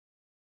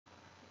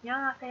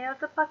안녕하세요.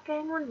 뜻밖의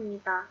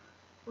행운입니다.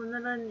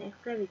 오늘은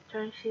엑셀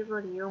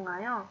 2010을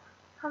이용하여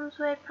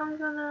함수의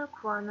평균을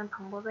구하는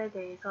방법에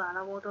대해서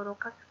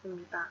알아보도록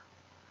하겠습니다.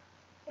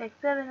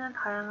 엑셀에는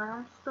다양한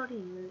함수들이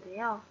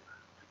있는데요.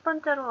 첫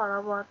번째로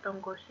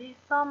알아보았던 것이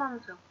sum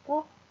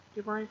함수였고,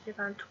 이번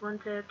시간 두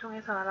번째를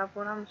통해서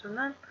알아볼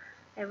함수는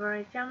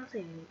average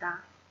함수입니다.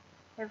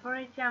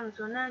 average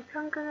함수는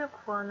평균을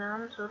구하는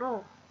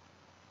함수로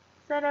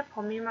셀의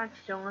범위만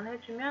지정을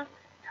해주면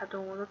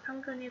자동으로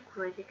평균이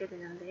구해지게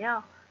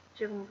되는데요.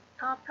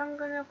 지금부터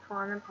평균을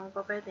구하는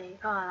방법에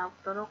대해서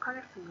알아보도록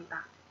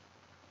하겠습니다.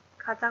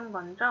 가장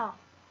먼저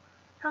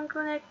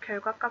평균의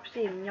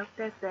결과값이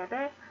입력된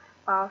셀을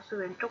마우스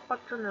왼쪽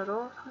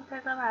버튼으로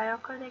선택을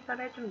하여 클릭을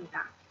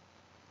해줍니다.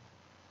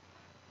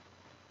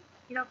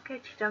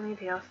 이렇게 지정이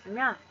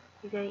되었으면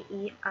이제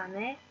이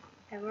안에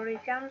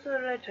average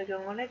함수를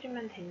적용을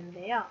해주면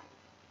되는데요.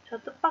 저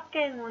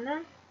뜻밖의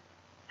행운은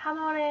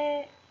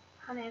 3월에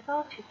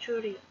한해서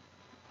지출이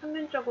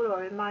평균적으로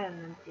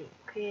얼마였는지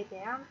그에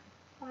대한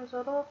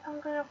함수로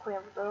평균을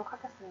구해보도록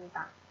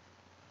하겠습니다.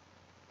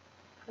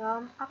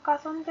 그럼 아까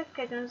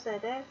선택해준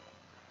셀에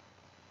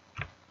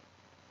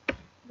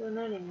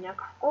눈을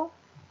입력하고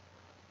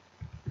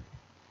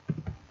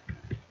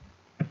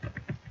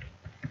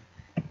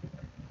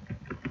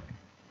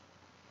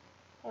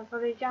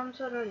average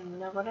함수를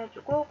입력을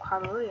해주고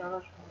괄호를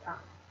열어줍니다.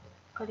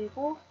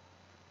 그리고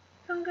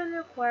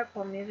평균을 구할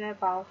범위를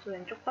마우스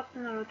왼쪽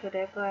버튼으로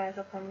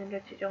드래그하여서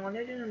범위를 지정을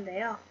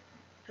해주는데요.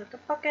 저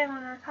뜻밖의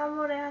행운은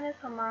 3월에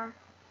한해서만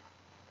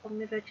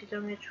범위를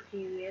지정해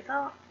주기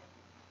위해서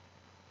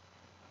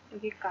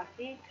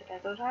여기까지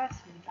드래그를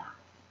하였습니다.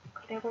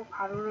 그리고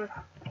가로를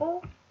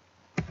닫고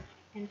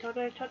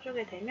엔터를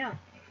쳐주게 되면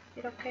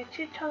이렇게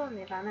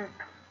 7,000원이라는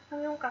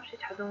평균값이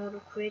자동으로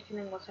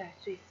구해지는 것을 알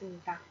수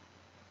있습니다.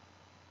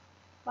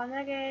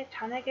 만약에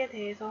잔액에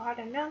대해서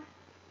하려면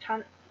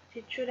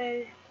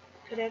지출에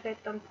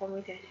드래그했던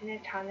범위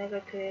대신에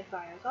잔액을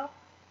드래그하여서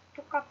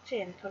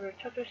똑같이 엔터를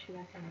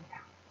쳐주시면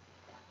됩니다.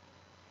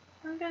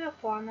 평균을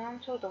구하는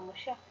함수 너무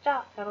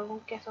쉬웠죠?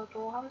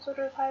 여러분께서도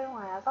함수를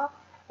사용하여서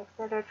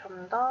엑셀을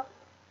좀 더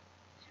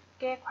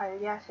쉽게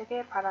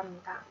관리하시길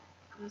바랍니다.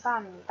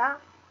 감사합니다.